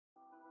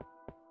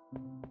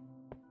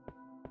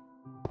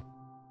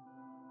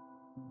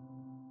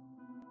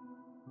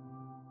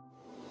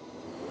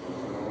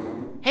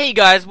Hey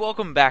guys,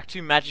 welcome back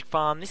to Magic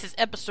Farm. This is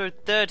episode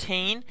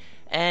 13,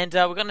 and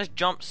we're going to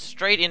jump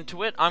straight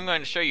into it. I'm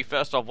going to show you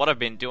first off what I've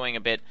been doing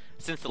a bit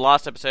since the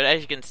last episode.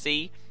 As you can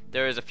see,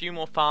 there is a few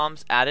more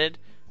farms added.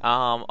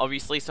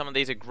 Obviously, some of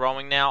these are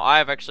growing now.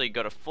 I've actually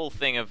got a full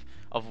thing of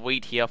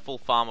wheat here, full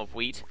farm of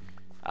wheat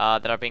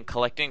that I've been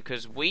collecting,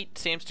 because wheat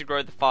seems to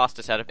grow the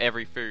fastest out of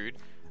every food,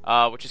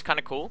 which is kind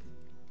of cool.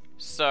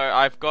 So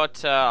I've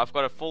got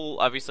a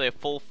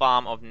full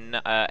farm of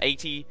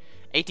 80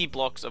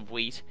 blocks of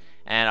wheat.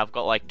 And I've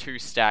got like 2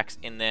 stacks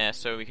in there,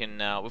 so we can.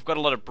 We've got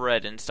a lot of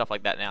bread and stuff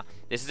like that now.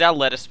 This is our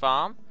lettuce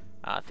farm.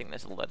 I think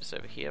there's a lettuce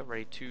over here,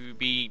 ready to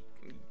be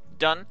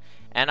done.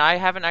 And I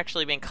haven't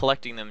actually been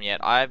collecting them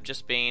yet. I've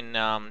just been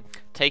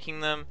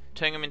taking them,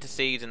 turning them into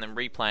seeds, and then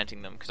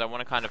replanting them because I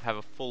want to kind of have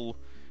a full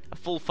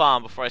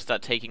farm before I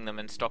start taking them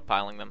and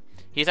stockpiling them.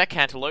 Here's our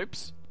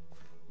cantaloupes,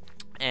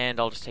 and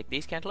I'll just take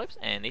these cantaloupes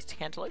and these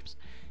cantaloupes,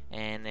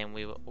 and then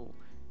we will. Ooh,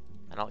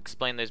 and I'll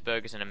explain those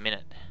burgers in a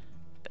minute,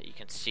 that you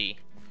can see.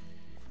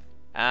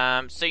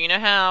 So you know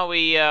how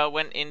we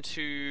went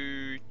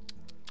into,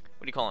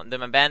 what do you call them,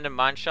 them abandoned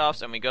mine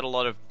shafts, and we got a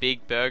lot of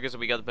big burgers, and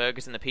we got the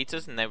burgers and the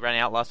pizzas, and they ran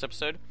out last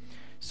episode?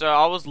 So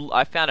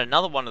I found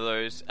another one of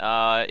those.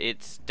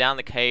 It's down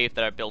the cave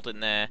that I built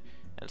in there,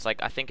 and it's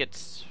like, I think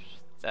it's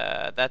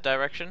that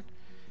direction.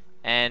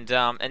 And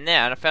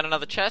I found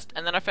another chest,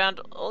 and then I found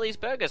all these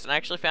burgers, and I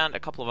actually found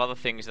a couple of other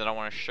things that I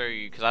want to show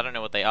you, because I don't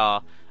know what they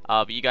are.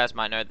 But you guys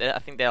might know. I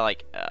think they're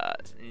like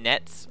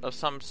nets of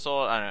some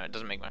sort. I don't know, it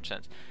doesn't make much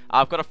sense.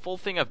 I've got a full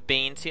thing of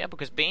beans here,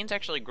 because beans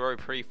actually grow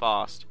pretty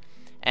fast.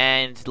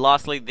 And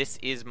lastly, this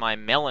is my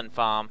melon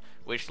farm,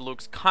 which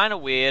looks kind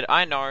of weird.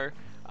 I know,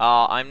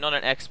 I'm not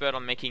an expert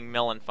on making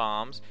melon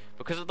farms.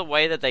 Because of the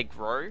way that they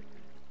grow,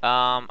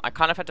 I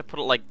kind of had to put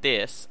it like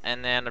this,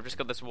 and then I've just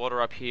got this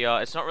water up here.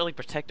 It's not really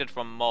protected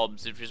from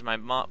mobs, which is my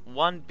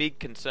one big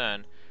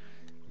concern.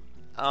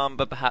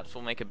 But perhaps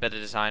we'll make a better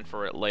design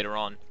for it later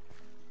on.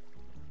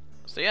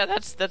 So yeah,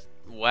 that's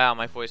wow,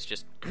 my voice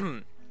just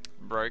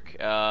broke.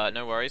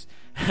 No worries.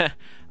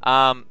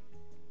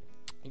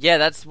 Yeah,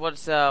 that's what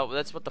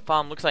the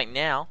farm looks like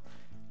now.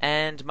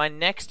 And my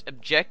next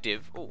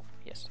objective,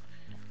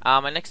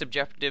 my next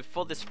objective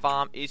for this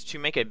farm is to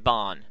make a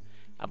barn.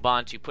 A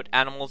barn to put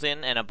animals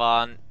in, and a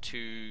barn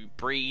to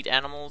breed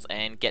animals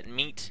and get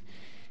meat,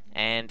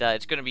 and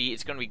it's gonna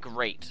be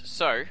great.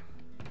 So,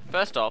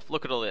 first off,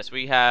 look at all this.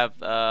 We have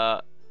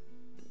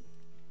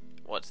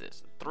what's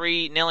this?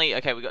 We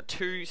got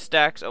 2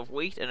 stacks of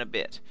wheat and a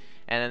bit,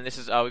 and then this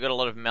is we got a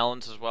lot of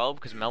melons as well,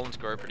 because melons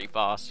grow pretty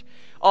fast.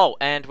 Oh,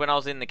 and when I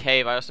was in the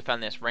cave, I also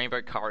found this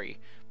rainbow curry,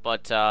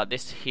 but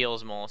this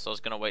heals more, so I was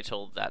gonna wait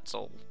till that's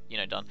all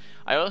done.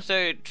 I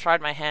also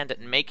tried my hand at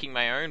making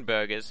my own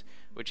burgers,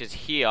 which is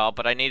here,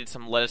 but I needed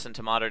some lettuce and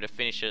tomato to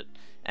finish it,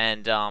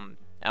 and I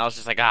was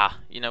just like,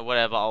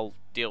 whatever, I'll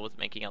deal with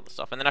making other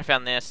stuff. And then I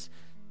found this,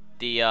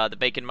 the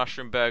bacon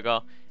mushroom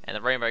burger and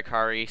the rainbow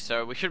curry,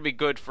 so we should be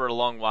good for a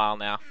long while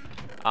now.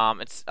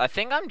 I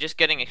think I'm just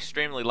getting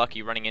extremely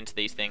lucky running into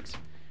these things.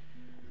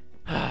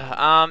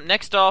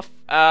 Next off,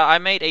 I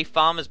made a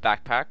farmer's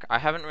backpack. I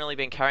haven't really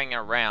been carrying it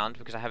around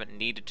because I haven't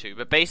needed to,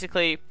 but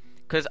basically,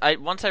 because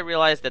once I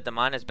realized that the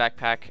miner's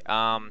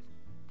backpack,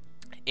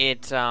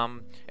 it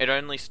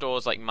only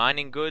stores like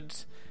mining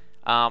goods.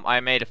 I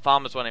made a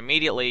farmer's one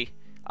immediately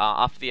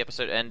after the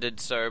episode ended.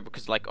 So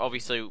because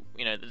obviously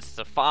this is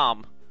a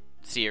farm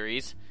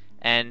series,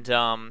 and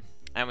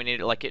we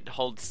need it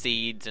holds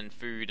seeds and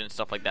food and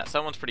stuff like that. So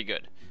that one's pretty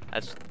good.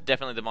 That's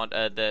definitely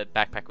the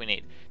backpack we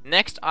need.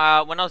 Next,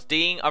 when I was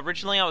digging,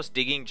 originally I was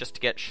digging just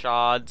to get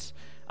shards,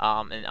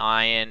 and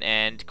iron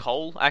and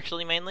coal,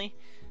 actually mainly.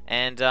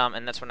 And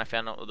that's when I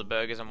found out all the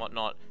burgers and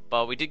whatnot.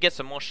 But we did get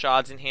some more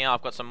shards in here.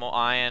 I've got some more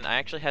iron. I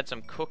actually had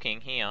some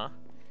cooking here,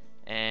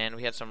 and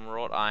we had some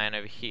wrought iron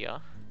over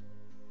here.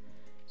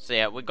 So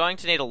yeah, we're going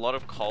to need a lot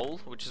of coal,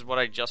 which is what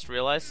I just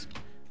realized.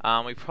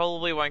 We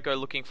probably won't go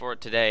looking for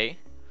it today,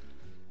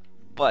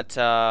 but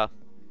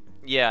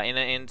yeah,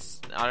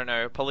 I don't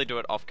know, probably do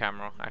it off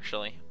camera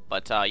actually.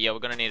 But yeah, we're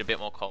gonna need a bit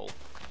more coal,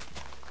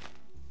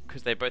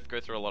 because they both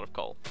go through a lot of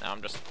coal. Now I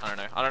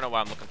don't know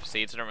why I'm looking for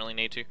seeds. I don't really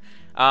need to.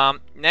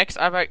 Next,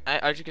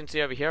 as you can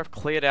see over here, I've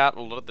cleared out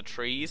a lot of the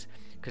trees,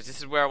 because this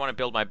is where I want to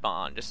build my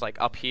barn, just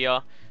like up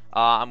here.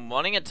 I'm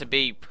wanting it to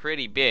be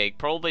pretty big,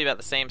 probably about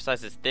the same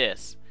size as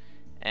this,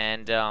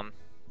 and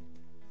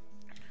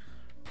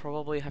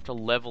probably have to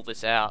level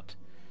this out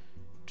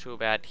to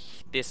about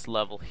this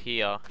level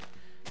here.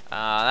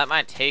 That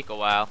might take a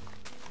while.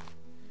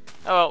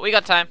 Oh well, we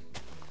got time.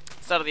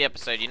 Start of the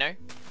episode,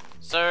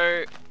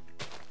 So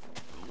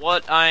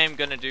what I'm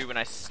gonna do when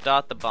I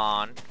start the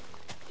barn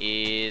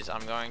is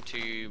I'm going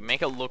to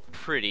make it look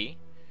pretty.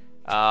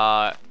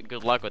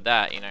 Good luck with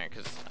that,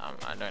 because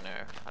I don't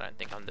know. I don't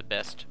think I'm the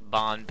best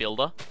barn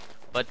builder,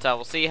 but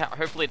we'll see.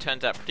 Hopefully, it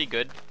turns out pretty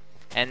good.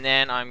 And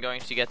then I'm going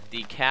to get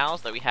the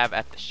cows that we have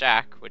at the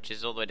shack, which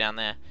is all the way down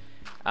there,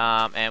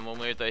 and we'll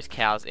move those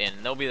cows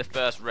in. They'll be the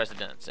first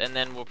residents, and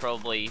then we'll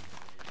probably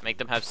make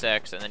them have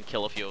sex and then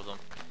kill a few of them.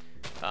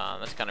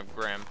 That's kind of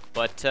grim,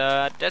 but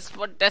that's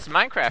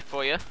Minecraft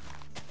for you.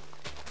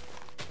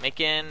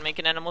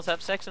 Making animals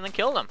have sex and then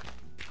kill them.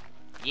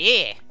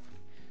 Yeah.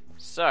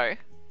 So,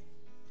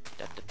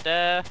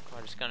 we're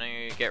just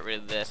gonna get rid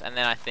of this, and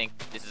then I think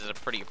this is a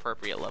pretty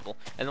appropriate level,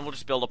 and then we'll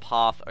just build a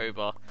path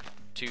over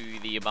to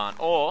the barn,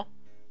 or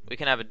we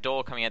can have a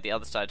door coming out the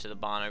other side to the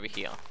barn over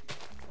here.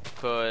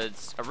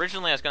 Because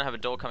originally I was gonna have a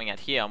door coming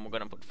out here, and we're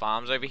gonna put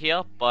farms over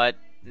here, but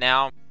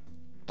now I'm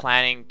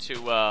planning to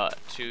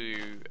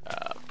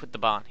put the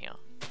barn here.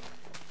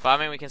 But I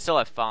mean, we can still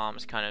have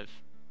farms kind of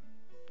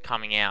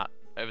coming out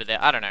over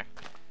there. I don't know.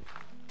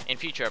 In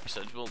future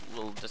episodes,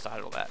 we'll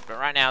decide all that. But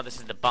right now, this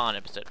is the barn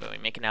episode where we're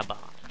making our barn.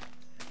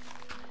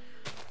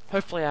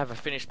 Hopefully, I have a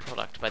finished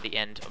product by the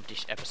end of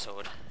this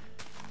episode.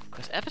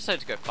 Because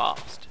episodes go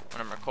fast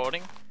when I'm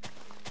recording.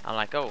 I'm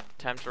like, oh,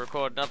 time to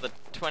record another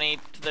 20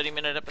 to 30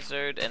 minute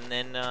episode, and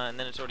then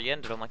it's already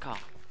ended. I'm like, oh,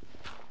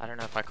 I don't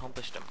know if I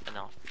accomplished them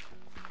enough.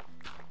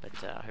 But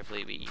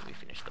hopefully, we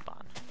finish the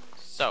barn.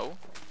 So,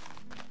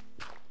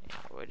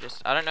 yeah,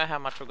 I don't know how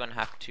much we're gonna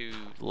have to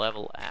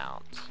level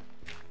out.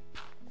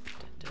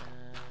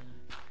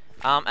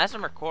 As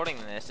I'm recording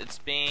this, it's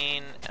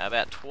been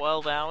about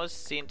 12 hours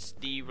since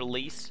the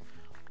release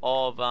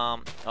of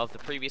the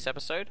previous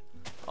episode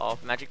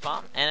of Magic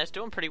Farm, and it's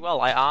doing pretty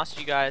well. I asked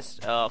you guys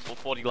for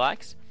 40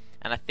 likes,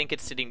 and I think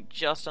it's sitting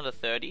just under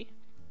 30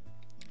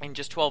 in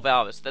just 12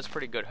 hours. That's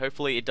pretty good.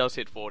 Hopefully it does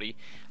hit 40.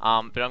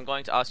 But I'm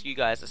going to ask you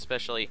guys,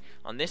 especially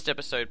on this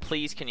episode,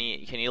 please can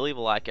you leave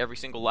a like? Every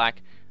single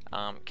like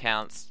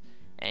counts,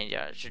 and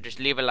yeah, should just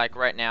leave a like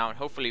right now, and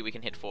hopefully we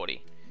can hit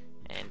 40.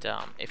 And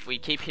if we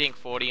keep hitting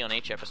 40 on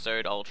each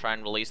episode, I'll try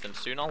and release them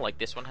sooner, like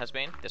this one has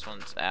been. This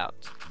one's out,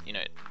 you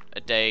know,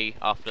 a day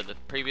after the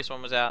previous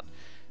one was out.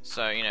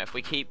 So, you know, if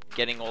we keep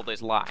getting all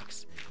those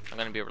likes, I'm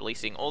going to be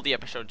releasing all the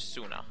episodes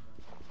sooner.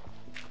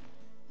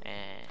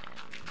 And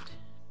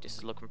this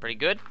is looking pretty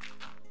good.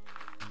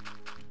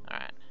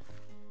 Alright.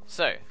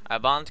 So, our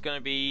barn's going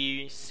to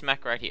be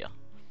smack right here.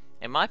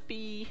 It might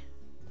be...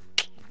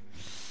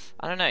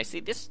 I don't know.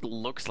 See, this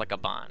looks like a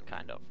barn,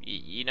 kind of.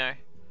 You know?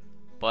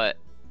 But...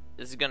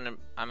 this is gonna,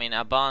 I mean,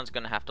 our barn's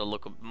gonna have to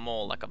look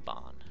more like a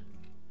barn.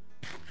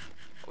 Oh,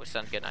 we're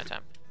starting to get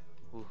nighttime.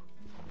 Ooh.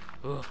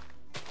 Ooh.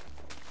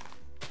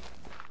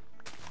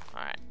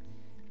 Alright.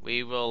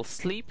 We will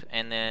sleep,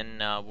 and then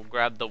we'll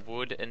grab the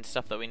wood and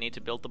stuff that we need to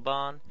build the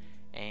barn,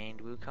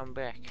 and we'll come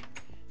back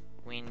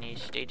when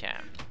it's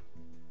daytime.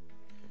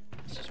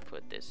 Let's just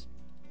put this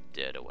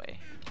dirt away.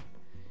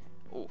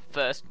 Oh,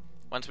 first,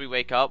 once we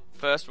wake up,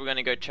 first we're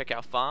gonna go check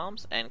our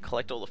farms and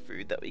collect all the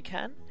food that we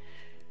can.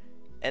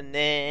 And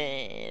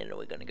then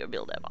we're gonna go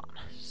build our barn.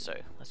 So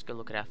let's go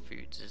look at our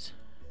foods.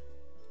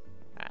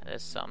 Alright,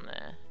 there's some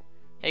there.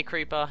 Hey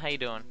creeper, how you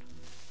doing?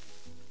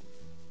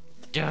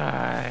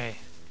 Die!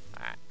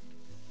 Alright.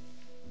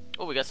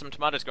 Oh, we got some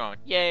tomatoes growing.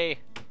 Yay!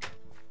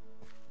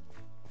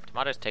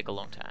 Tomatoes take a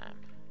long time.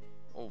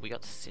 Oh, we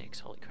got 6.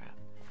 Holy crap.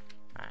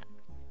 Alright.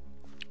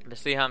 Let's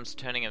see how I'm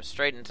turning them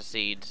straight into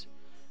seeds.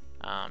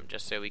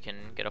 Just so we can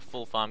get a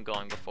full farm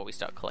going before we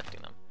start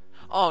collecting them.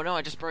 Oh no,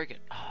 I just broke it.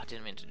 Oh, I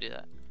didn't mean to do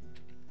that.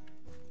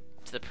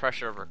 It's the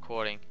pressure of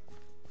recording.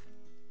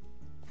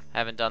 I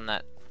haven't done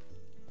that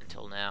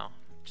until now.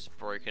 Just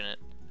broken it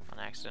on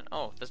accident.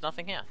 Oh, there's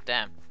nothing here.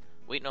 Damn.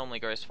 Wheat normally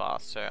grows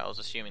fast, so I was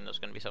assuming there was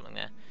going to be something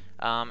there.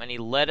 Any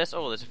lettuce?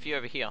 Oh, there's a few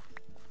over here.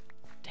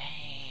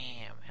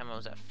 Damn. How many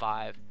was that?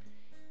 5.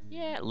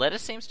 Yeah,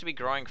 lettuce seems to be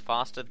growing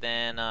faster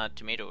than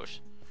tomatoes.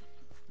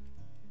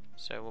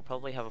 So we'll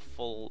probably have a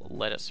full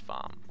lettuce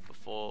farm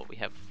before we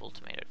have a full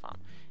tomato farm.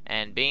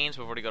 And beans,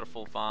 we've already got a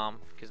full farm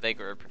because they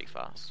grow pretty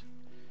fast.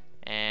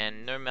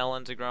 And no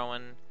melons are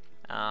growing,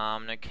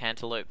 no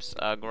cantaloupes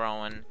are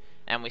growing,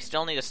 and we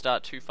still need to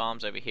start 2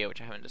 farms over here, which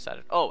I haven't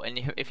decided. Oh,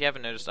 and if you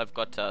haven't noticed, I've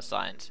got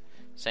signs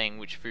saying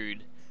which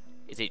food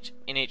is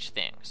in each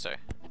thing, so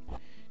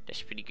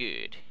that's pretty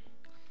good.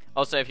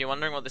 Also, if you're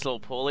wondering what this little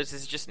pool is, this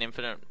is just an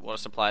infinite water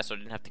supply, so I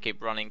didn't have to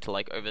keep running to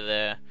like over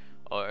there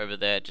or over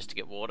there just to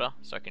get water,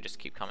 so I can just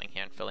keep coming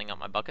here and filling up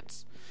my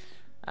buckets.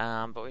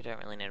 But we don't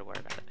really need to worry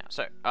about it now.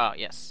 So,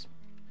 yes.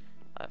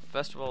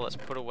 First of all, let's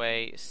put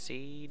away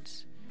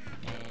seeds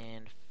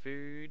and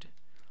food,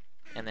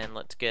 and then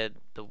let's get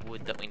the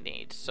wood that we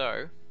need.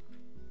 So,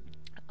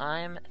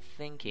 I'm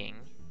thinking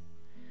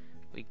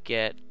we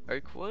get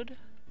oak wood,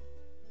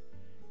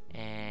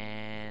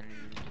 and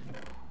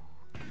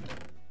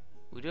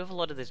we do have a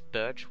lot of this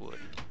birch wood.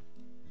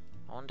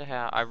 I wonder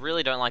how... I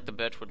really don't like the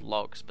birchwood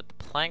logs, but the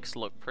planks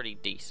look pretty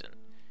decent.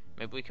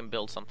 Maybe we can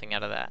build something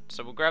out of that.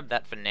 So we'll grab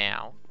that for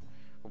now.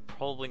 We're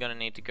probably going to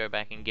need to go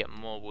back and get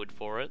more wood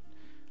for it.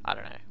 I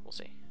don't know, we'll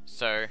see.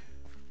 So,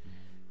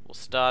 we'll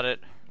start it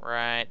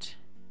right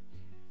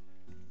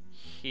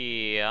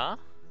here.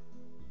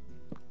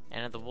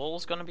 And are the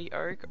walls going to be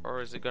oak, or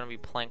is it going to be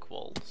plank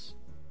walls?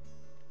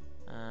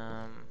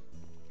 I'm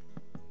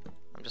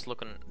just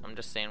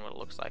seeing what it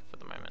looks like for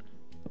the moment.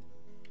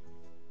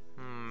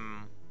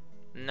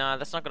 No,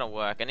 that's not gonna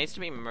work. It needs to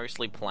be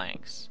mostly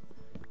planks,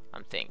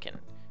 I'm thinking.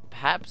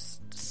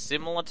 Perhaps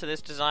similar to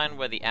this design,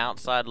 where the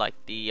outside, like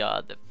the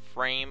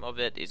frame of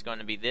it is going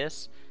to be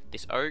this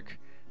oak,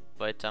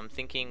 but I'm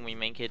thinking we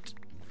make it.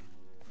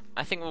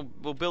 I think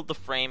we'll build the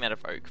frame out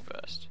of oak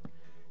first,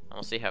 and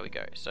we'll see how we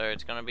go. So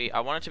it's gonna be. I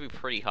want it to be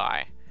pretty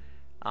high,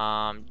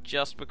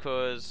 just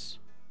because.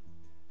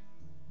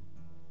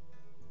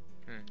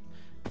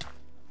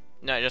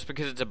 No, just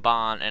because it's a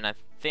barn, and I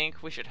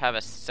think we should have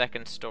a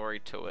second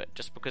story to it,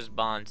 just because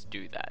barns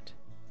do that.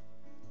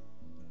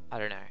 I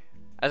don't know.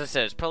 As I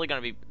said, it's probably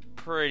going to be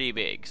pretty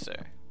big, so...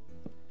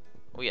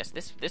 Oh yes,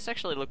 this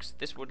actually looks...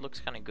 This wood looks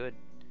kind of good.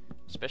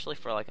 Especially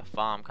for like a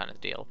farm kind of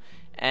deal.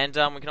 And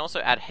we can also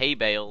add hay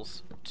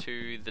bales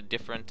to the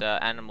different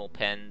animal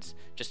pens,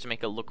 just to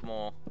make it look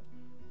more...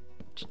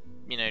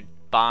 You know,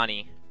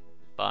 barny.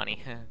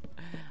 Barney.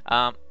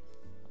 Let's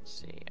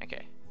see,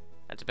 okay.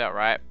 That's about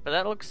right. But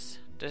that looks...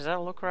 Does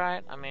that look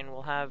right? I mean,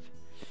 we'll have...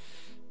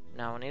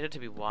 No, we need it to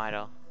be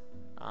wider.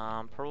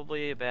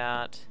 Probably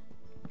about...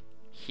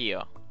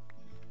 here.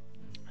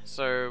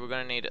 So we're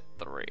gonna need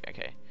 3.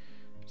 Okay.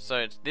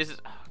 So this is.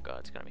 Oh god,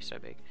 it's gonna be so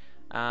big.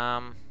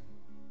 Alright.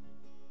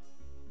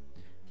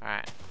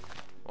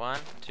 1,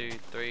 2,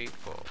 3,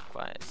 4,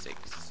 5,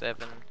 6,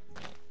 7,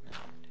 8,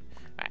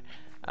 9.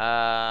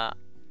 Alright.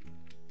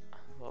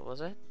 What was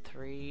it?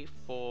 3,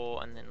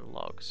 4, and then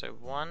log. So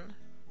 1,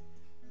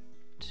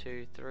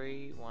 2,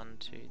 3, 1,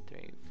 2,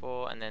 3,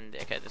 4, and then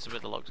okay, this is where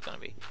the log's gonna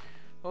be.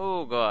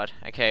 Oh god.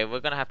 Okay, we're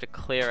gonna have to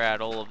clear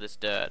out all of this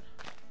dirt.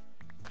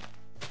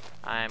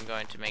 I am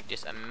going to make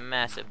this a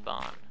massive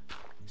barn,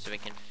 so we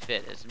can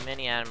fit as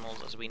many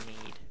animals as we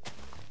need.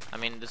 I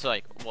mean, there's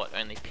like, what,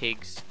 only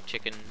pigs,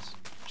 chickens,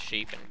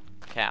 sheep, and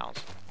cows.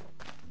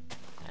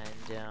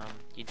 And,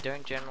 you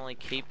don't generally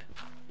keep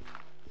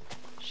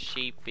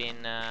sheep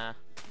in a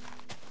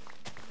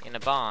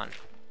barn.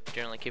 You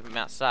generally keep them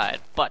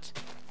outside, but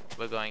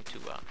we're going to,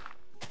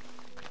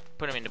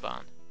 put them in the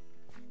barn.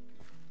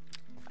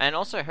 And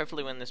also,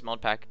 hopefully when this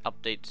mod pack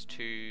updates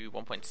to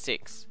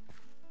 1.6,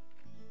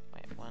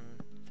 1,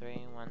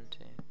 3, 1, 2,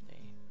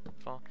 3,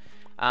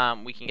 4.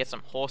 We can get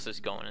some horses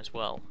going as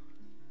well,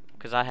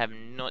 because I have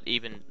not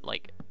even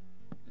like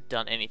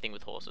done anything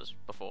with horses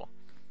before,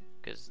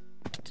 because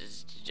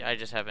I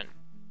just haven't.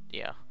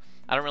 Yeah,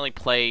 I don't really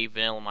play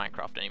vanilla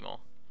Minecraft anymore,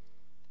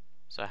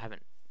 so I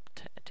haven't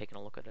taken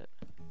a look at it.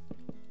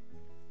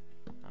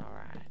 All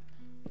right.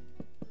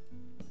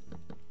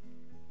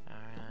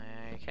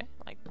 Okay,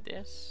 like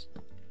this.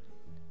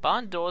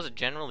 Barn doors are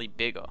generally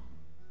bigger.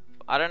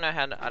 I don't know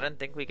how to, I don't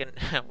think we can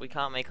we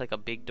can't make like a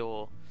big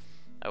door.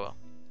 Oh well.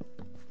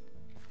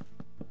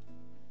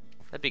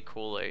 That'd be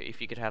cool though if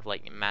you could have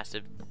like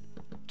massive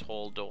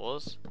tall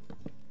doors.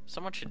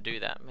 Someone should do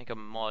that. Make a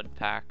mod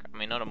pack. I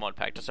mean, not a mod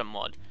pack, just a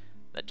mod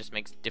that just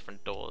makes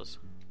different doors.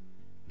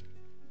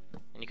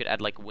 And you could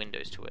add like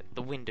windows to it.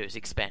 The Windows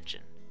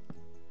expansion.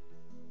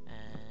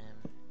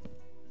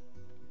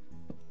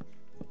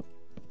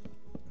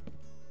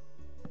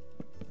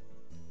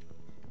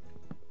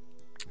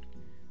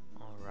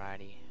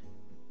 Alrighty.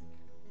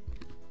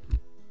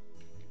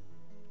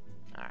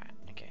 Alright,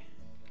 okay.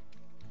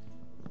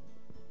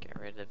 Get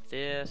rid of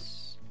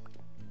this.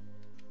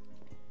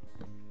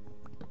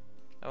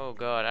 Oh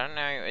god, I don't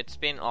know, it's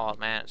been, oh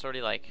man, it's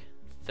already like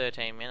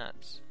 13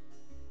 minutes.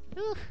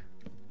 Whew.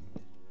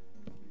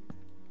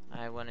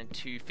 I wanted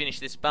to finish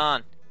this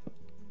barn.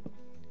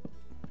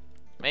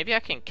 Maybe I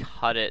can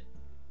cut it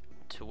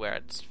to where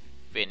it's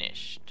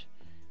finished.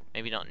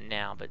 Maybe not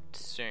now, but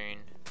soon.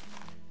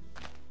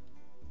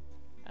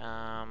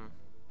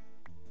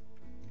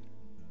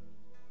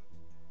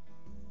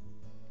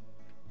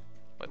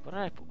 Wait, what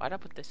did I put? Why did I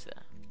put this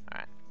there?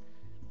 Alright.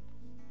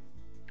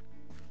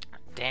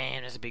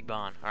 Damn, there's a big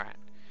barn. Alright.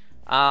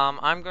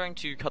 I'm going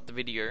to cut the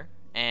video,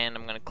 and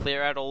I'm going to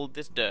clear out all of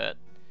this dirt,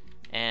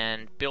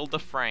 and build the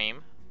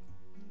frame,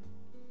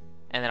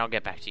 and then I'll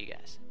get back to you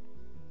guys.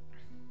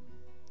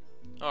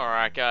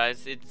 Alright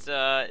guys, it's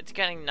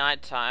getting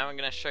night time. I'm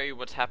going to show you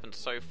what's happened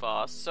so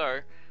far. So,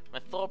 my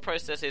thought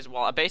process is,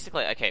 well,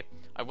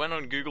 I went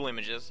on Google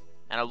Images,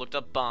 and I looked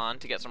up barn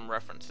to get some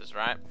references,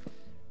 right?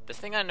 The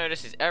thing I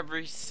noticed is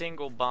every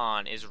single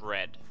barn is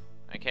red,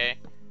 okay?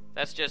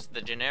 That's just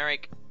the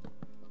generic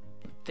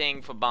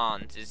thing for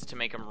barns, is to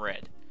make them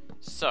red.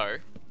 So,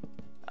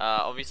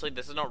 obviously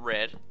this is not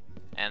red,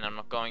 and I'm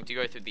not going to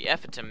go through the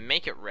effort to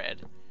make it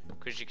red,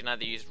 because you can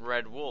either use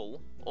red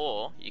wool,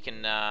 or you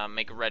can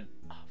make a red...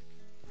 Oh,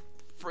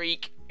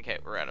 freak! Okay,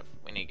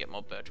 we need to get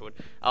more birch wood.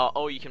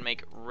 Or you can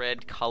make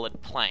red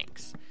colored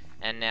planks.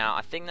 And now,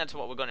 I think that's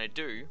what we're going to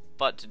do,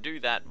 but to do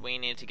that, we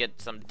need to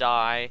get some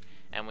dye,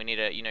 and we need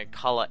to, you know,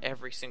 color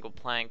every single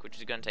plank, which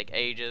is going to take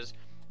ages.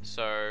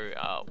 So,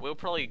 we're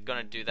probably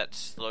going to do that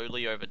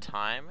slowly over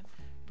time,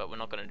 but we're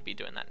not going to be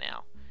doing that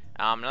now.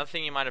 Another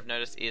thing you might have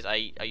noticed is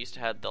I used to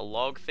have the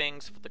log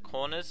things for the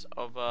corners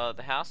of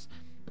the house.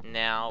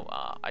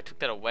 Now, I took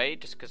that away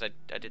just because I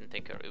didn't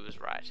think it was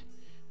right.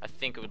 I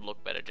think it would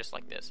look better just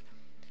like this.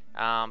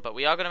 But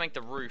we are going to make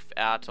the roof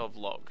out of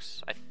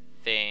logs, I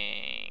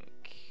think.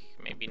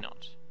 maybe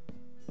not.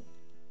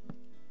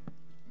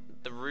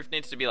 The roof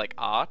needs to be like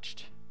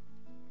arched.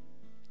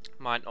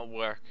 Might not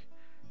work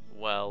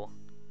well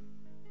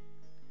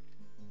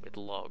with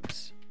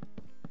logs.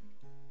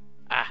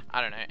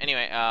 I don't know.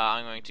 Anyway,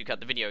 I'm going to cut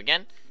the video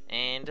again,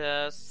 and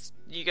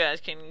you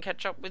guys can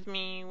catch up with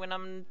me when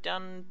I'm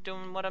done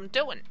doing what I'm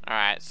doing.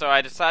 Alright, so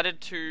I decided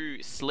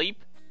to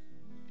sleep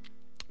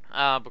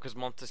because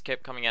monsters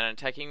kept coming out and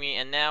attacking me,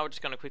 and now we're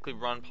just going to quickly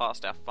run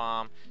past our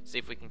farm, see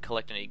if we can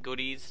collect any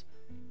goodies.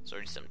 There's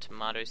already some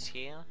tomatoes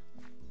here.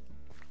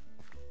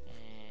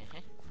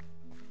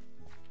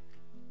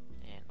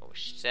 And oh,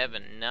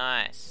 7,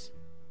 nice.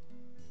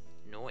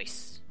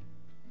 Nice.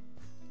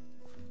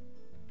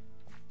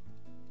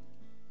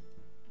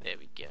 There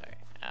we go.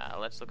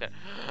 Let's look at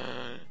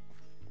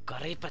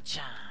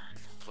Karipa-chan.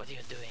 What are you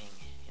doing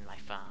in my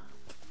farm?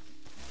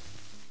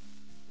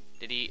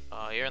 Did he?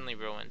 Oh, he only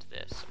ruined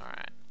this.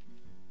 Alright.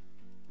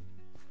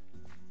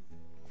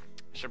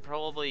 Should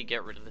probably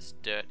get rid of this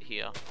dirt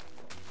here,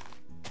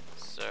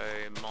 so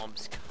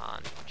mobs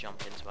can't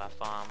jump into our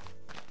farm.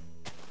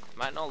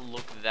 Might not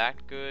look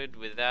that good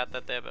without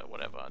that there, but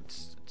whatever.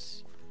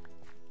 It's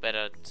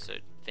better to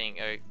think.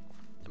 Oh,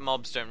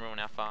 mobs don't ruin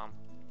our farm.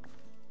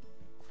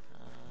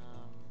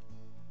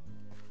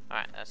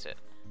 Alright, that's it.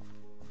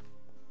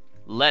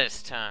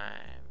 Lettuce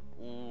time.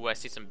 Ooh, I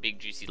see some big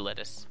juicy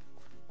lettuce.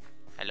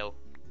 Hello.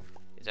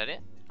 Is that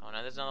it? Oh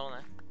no, there's another one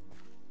there.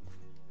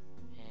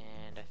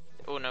 And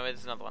oh no,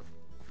 there's another one.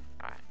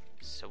 Alright,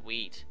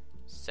 sweet.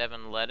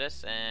 7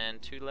 lettuce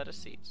and 2 lettuce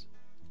seeds.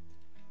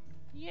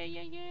 Yeah.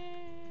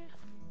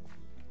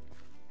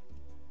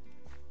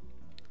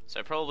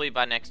 So probably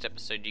by next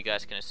episode you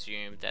guys can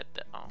assume that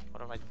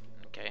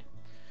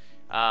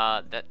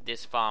that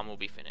this farm will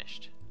be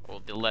finished. Or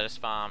the lettuce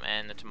farm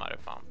and the tomato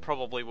farm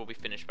probably will be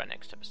finished by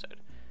next episode.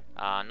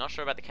 Not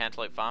sure about the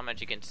cantaloupe farm. As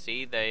you can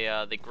see,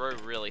 they grow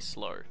really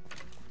slow.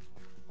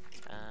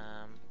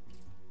 Are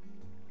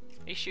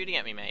you shooting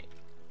at me, mate?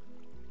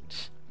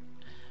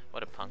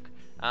 What a punk.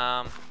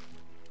 But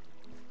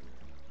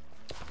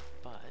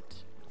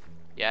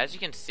yeah, as you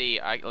can see,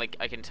 I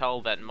can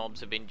tell that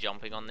mobs have been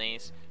jumping on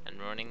these and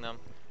ruining them.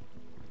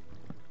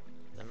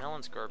 The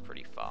melons grow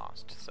pretty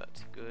fast, so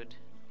that's good.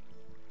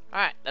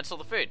 Alright, that's all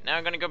the food. Now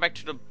I'm gonna go back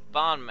to the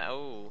barn.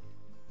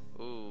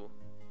 Ooh.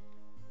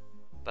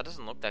 That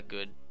doesn't look that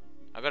good.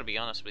 I gotta be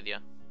honest with you.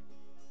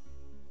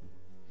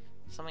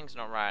 Something's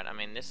not right. I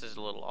mean, this is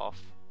a little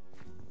off.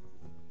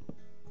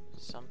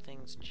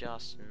 Something's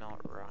just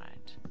not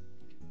right.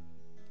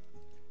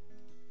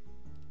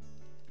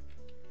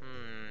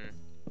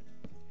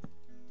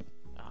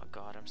 Oh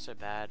god, I'm so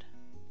bad.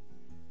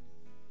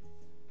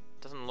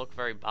 Doesn't look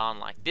very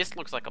barn-like. This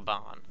looks like a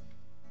barn.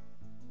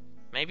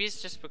 Maybe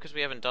it's just because we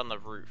haven't done the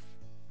roof.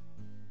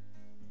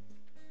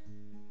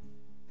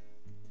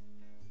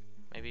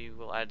 Maybe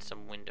we'll add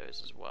some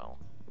windows as well.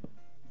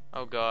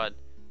 Oh god.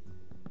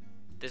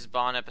 This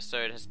barn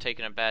episode has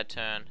taken a bad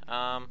turn.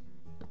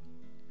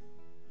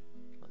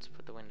 Let's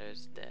put the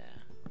windows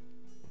there.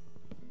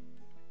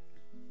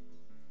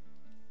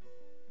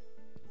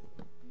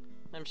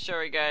 I'm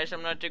sorry guys,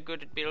 I'm not too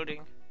good at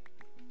building.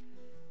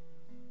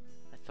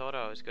 I thought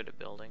I was good at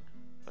building,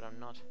 but I'm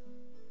not.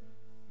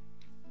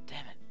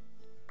 Damn it.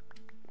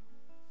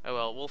 Oh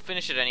well, we'll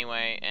finish it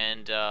anyway,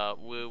 and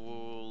we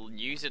will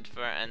use it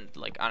for, and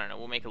like, I don't know,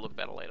 we'll make it look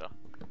better later.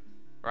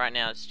 Right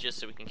now, it's just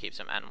so we can keep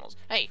some animals.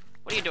 Hey,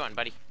 what are you doing,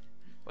 buddy?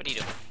 What are you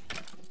doing?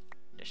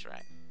 That's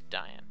right,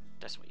 Diane.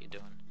 That's what you're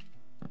doing.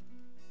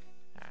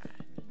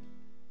 Alright.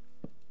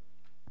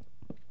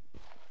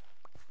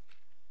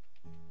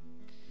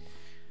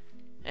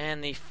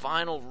 And the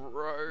final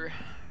row.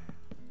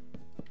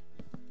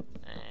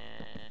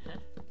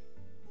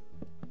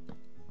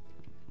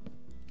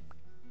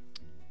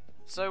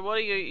 So what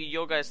are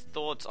your guys'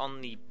 thoughts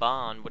on the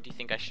barn? What do you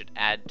think I should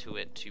add to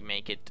it to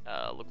make it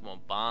look more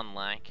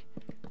barn-like?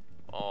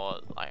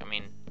 Or, I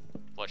mean,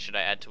 what should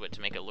I add to it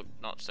to make it look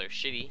not so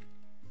shitty?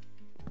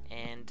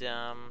 And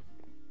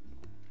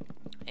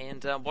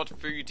what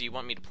food do you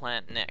want me to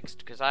plant next?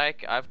 Because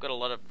I've got a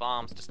lot of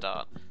farms to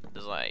start.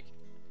 There's like,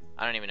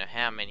 I don't even know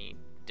how many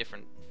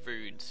different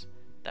foods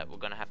that we're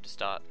gonna have to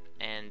start.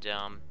 And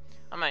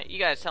you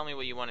guys tell me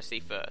what you want to see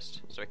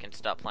first, so I can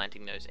start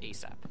planting those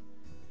ASAP.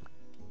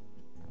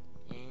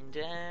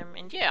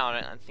 And yeah,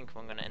 I think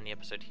I'm going to end the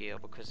episode here,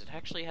 because it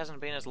actually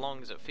hasn't been as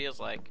long as it feels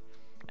like,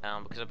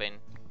 because I've been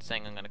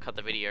saying I'm going to cut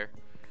the video.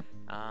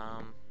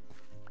 I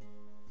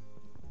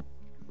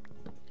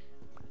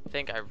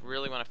think I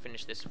really want to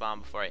finish this farm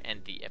before I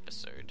end the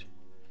episode,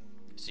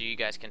 so you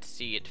guys can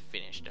see it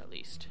finished at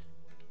least.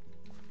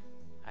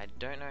 I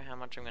don't know how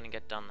much I'm going to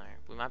get done though.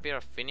 We might be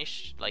able to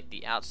finish like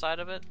the outside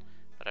of it,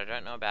 but I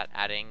don't know about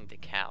adding the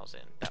cows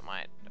in. That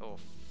might, oh,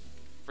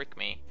 frick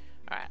me.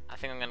 Alright, I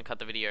think I'm going to cut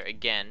the video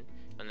again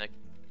when the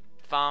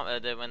farm,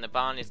 when the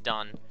barn is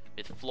done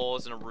with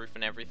floors and a roof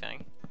and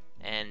everything,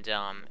 and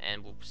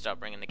we'll start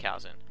bringing the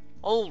cows in.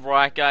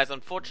 Alright guys,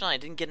 unfortunately I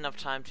didn't get enough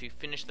time to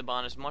finish the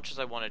barn as much as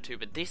I wanted to,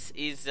 but this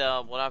is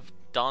what I've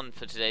done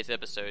for today's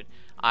episode.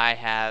 I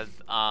have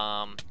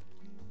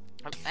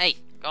Hey,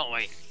 go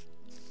away.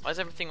 Why does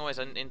everything always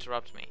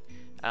interrupt me?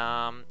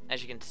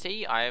 As you can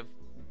see, I have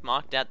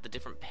marked out the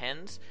different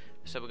pens.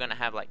 So we're going to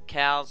have like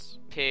cows,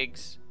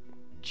 pigs,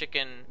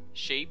 chicken,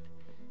 sheep,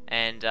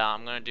 and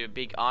I'm going to do a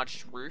big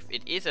arched roof.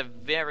 It is a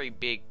very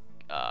big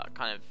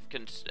kind of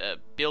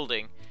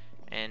building,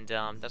 and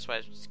that's why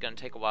it's going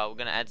to take a while. We're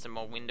going to add some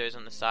more windows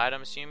on the side,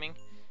 I'm assuming,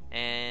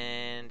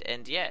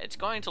 and yeah, it's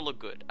going to look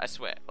good, I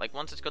swear. Like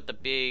once it's got the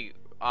big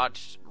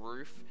arched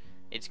roof,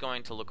 it's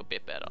going to look a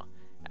bit better.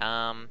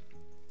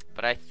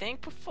 But I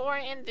think before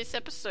I end this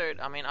episode,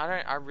 I mean,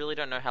 I really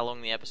don't know how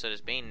long the episode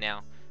has been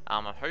now.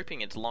 I'm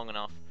hoping it's long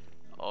enough,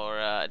 or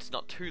it's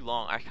not too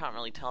long. I can't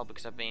really tell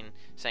because I've been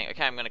saying,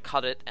 okay, I'm going to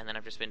cut it, and then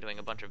I've just been doing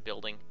a bunch of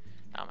building.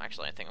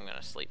 Actually, I think I'm going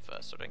to sleep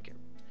first, so I don't get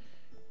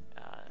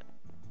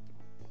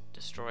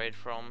destroyed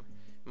from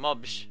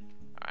mobs.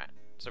 Alright,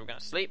 so we're going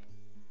to sleep.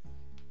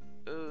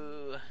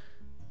 Ooh.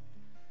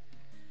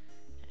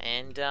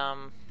 And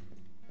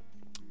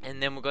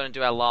then we're going to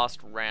do our last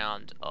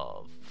round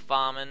of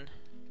farming.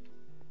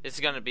 This is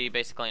going to be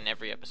basically in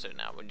every episode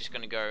now. We're just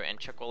going to go and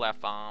check all our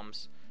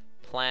farms,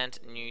 plant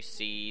new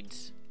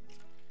seeds,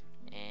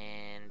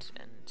 and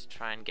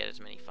try and get as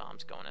many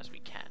farms going as we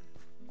can.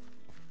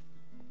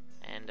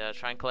 And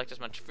try and collect as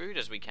much food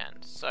as we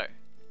can. So,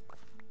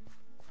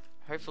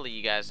 hopefully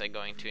you guys are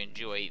going to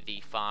enjoy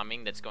the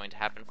farming that's going to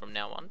happen from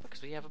now on,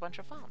 because we have a bunch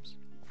of farms.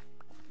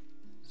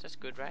 So that's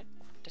good, right?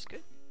 That's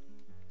good.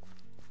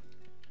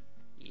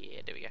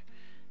 Yeah, there we go.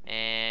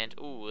 And,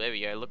 ooh, there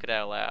we go. Look at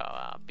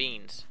our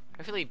beans.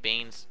 Hopefully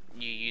beans,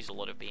 you use a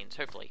lot of beans.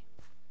 Hopefully.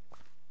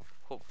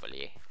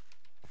 Hopefully.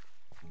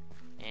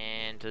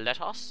 And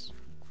lettuce.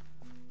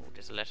 Oh,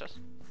 there's a lettuce.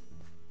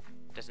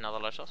 There's another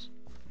lettuce.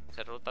 Is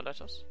that all the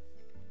lettuce?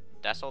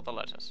 That's all the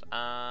lettuce.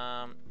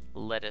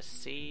 Lettuce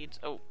seeds.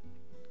 Oh,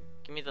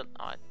 give me the.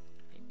 Oh,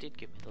 it did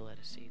give me the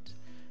lettuce seeds.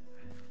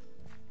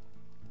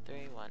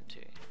 3, 1, 2.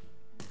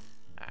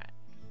 All right.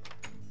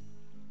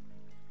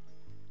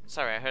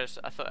 Sorry, I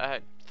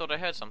thought I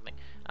heard something.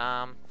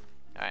 All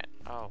right.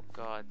 Oh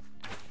God.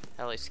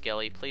 Hello,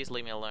 Skelly. Please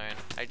leave me alone.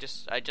 I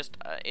just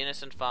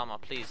innocent farmer.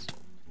 Please.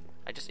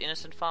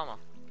 Innocent farmer.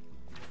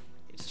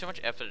 It's too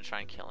much effort to try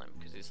and kill him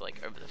because he's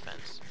like over the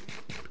fence.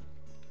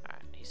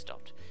 Alright, he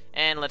stopped.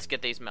 And let's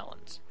get these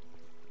melons.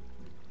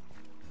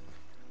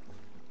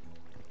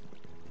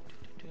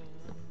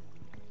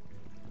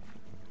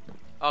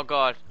 Oh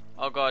god.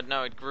 Oh god,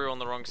 no, it grew on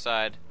the wrong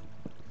side.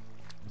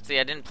 See,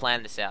 I didn't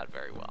plan this out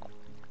very well.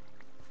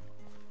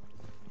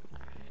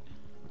 Alright.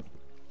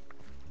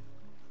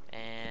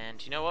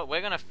 And you know what?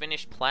 We're gonna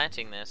finish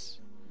planting this.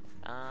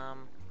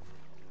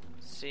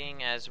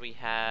 Seeing as we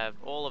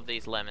have all of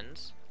these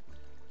lemons,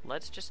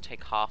 let's just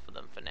take half of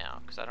them for now,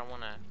 because I don't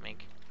want to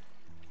make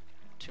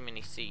too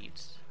many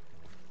seeds.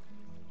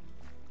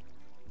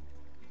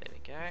 There we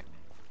go.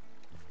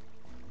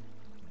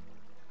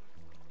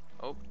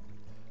 Oh.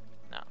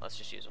 No, let's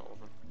just use all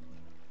of them.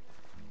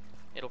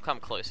 It'll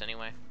come close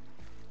anyway.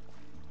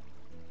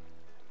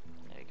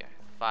 There we go.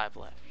 5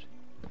 left.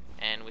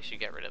 And we should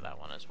get rid of that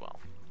one as well.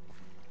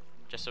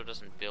 Just so it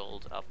doesn't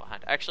build up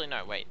behind. Actually,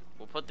 no, wait.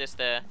 We'll put this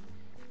there.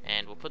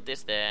 And we'll put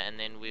this there, and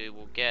then we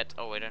will get...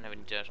 Oh, I don't have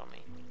any dirt on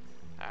me.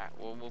 Alright,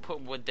 we'll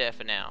put wood there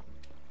for now.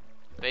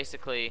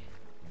 Basically,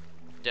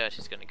 dirt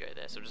is going to go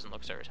there, so it doesn't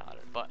look so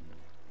retarded. But,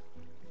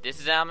 this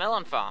is our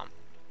melon farm.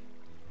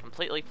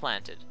 Completely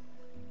planted.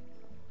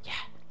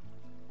 Yeah.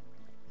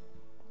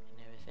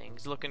 And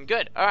everything's looking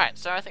good. Alright,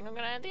 so I think I'm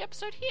going to end the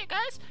episode here,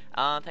 guys.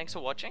 Thanks for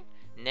watching.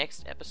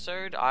 Next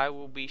episode, I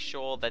will be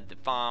sure that the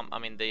barn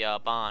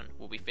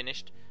will be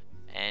finished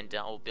and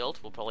all built.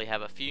 We'll probably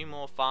have a few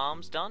more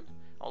farms done.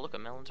 Oh, look, a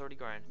melon's already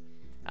grown.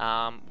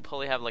 We'll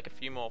probably have like a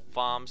few more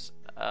farms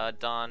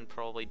done,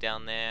 probably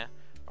down there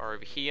or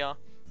over here.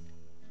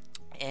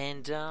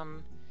 And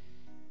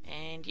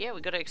yeah,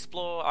 we got to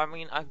explore. I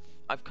mean,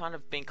 I've kind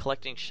of been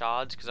collecting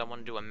shards because I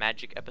want to do a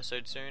magic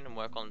episode soon and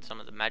work on some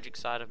of the magic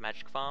side of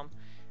Magic Farm.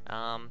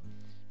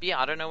 But yeah,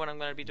 I don't know when I'm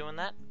going to be doing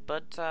that,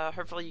 but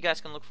hopefully you guys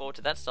can look forward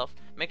to that stuff.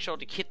 Make sure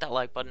to hit that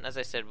like button. As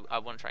I said, I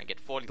want to try and get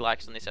 40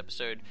 likes on this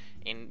episode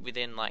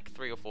within like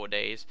 3 or 4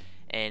 days,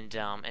 and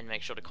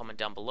make sure to comment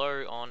down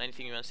below on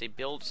anything you want to see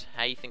built,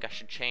 how you think I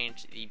should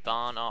change the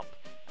barn up.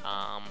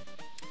 I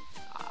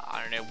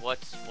don't know what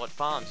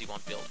farms you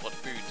want built, what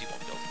foods you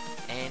want built,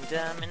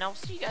 and I'll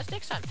see you guys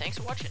next time. Thanks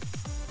for watching.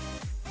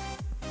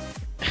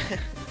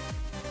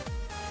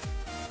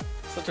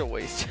 Such a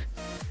waste.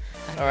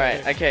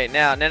 Alright, okay,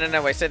 now,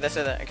 no, wait, say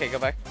that, okay, go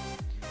back.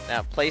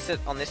 Now, place it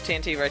on this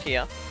TNT right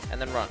here, and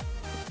then run.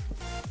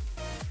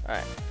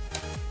 Alright.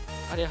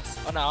 Adios.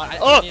 Oh no,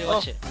 I need to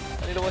watch it.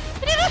 I need to watch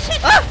it.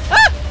 Ah!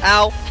 Ah!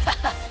 Ow!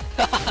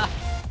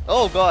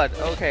 Oh god,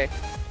 okay.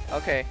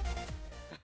 Okay.